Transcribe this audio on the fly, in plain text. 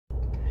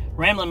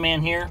Ramblin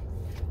Man here.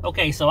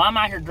 Okay, so I'm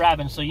out here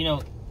driving, so, you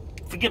know,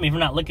 forgive me for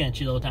not looking at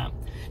you the whole time.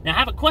 Now, I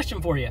have a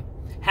question for you.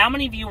 How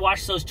many of you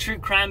watch those true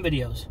crime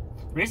videos?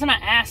 The reason I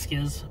ask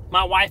is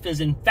my wife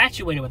is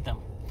infatuated with them.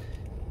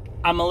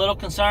 I'm a little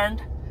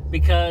concerned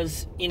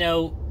because, you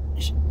know,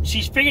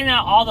 she's figuring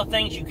out all the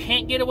things you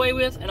can't get away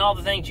with and all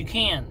the things you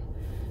can.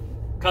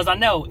 Because I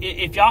know,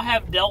 if y'all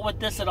have dealt with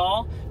this at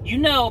all, you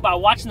know by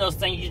watching those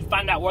things, you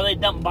find out where they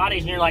dump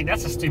bodies, and you're like,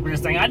 that's the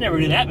stupidest thing. I never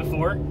did that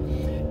before.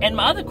 And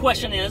my other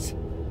question is,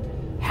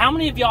 how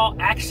many of y'all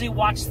actually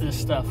watch this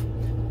stuff?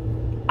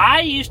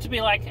 I used to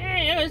be like,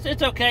 hey,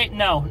 it's okay.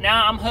 No,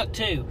 now I'm hooked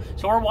too.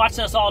 So we're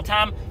watching this all the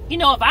time. You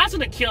know, if I was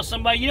going to kill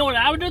somebody, you know what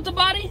I would do with the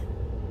body?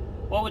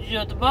 What would you do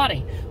with the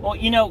body? Well,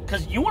 you know,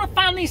 because you want to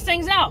find these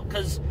things out.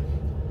 Because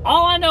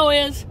all I know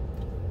is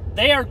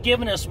they are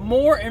giving us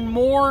more and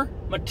more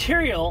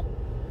material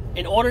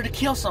in order to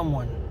kill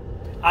someone.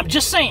 I'm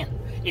just saying,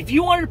 if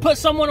you wanted to put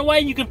someone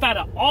away, you can find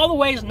out all the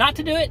ways not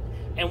to do it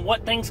and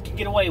what things can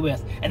get away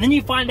with. And then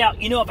you find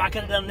out, you know, if I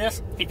could have done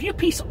this, if you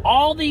piece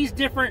all these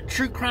different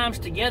true crimes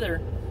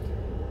together,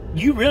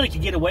 you really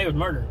could get away with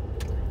murder.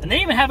 And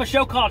they even have a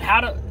show called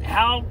How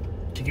to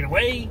Get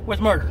Away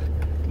with Murder.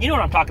 You know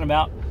what I'm talking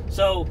about.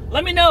 So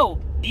let me know,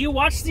 do you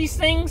watch these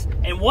things?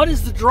 And what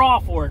is the draw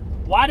for it?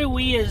 Why do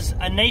we as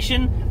a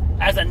nation,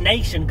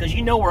 because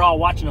you know we're all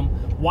watching them,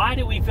 why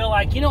do we feel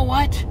like, you know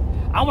what?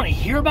 I want to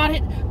hear about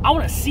it. I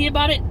want to see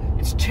about it.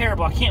 It's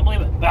terrible. I can't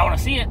believe it, but I want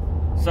to see it.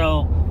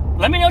 So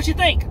let me know what you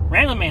think.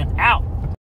 Ramblin Man, out.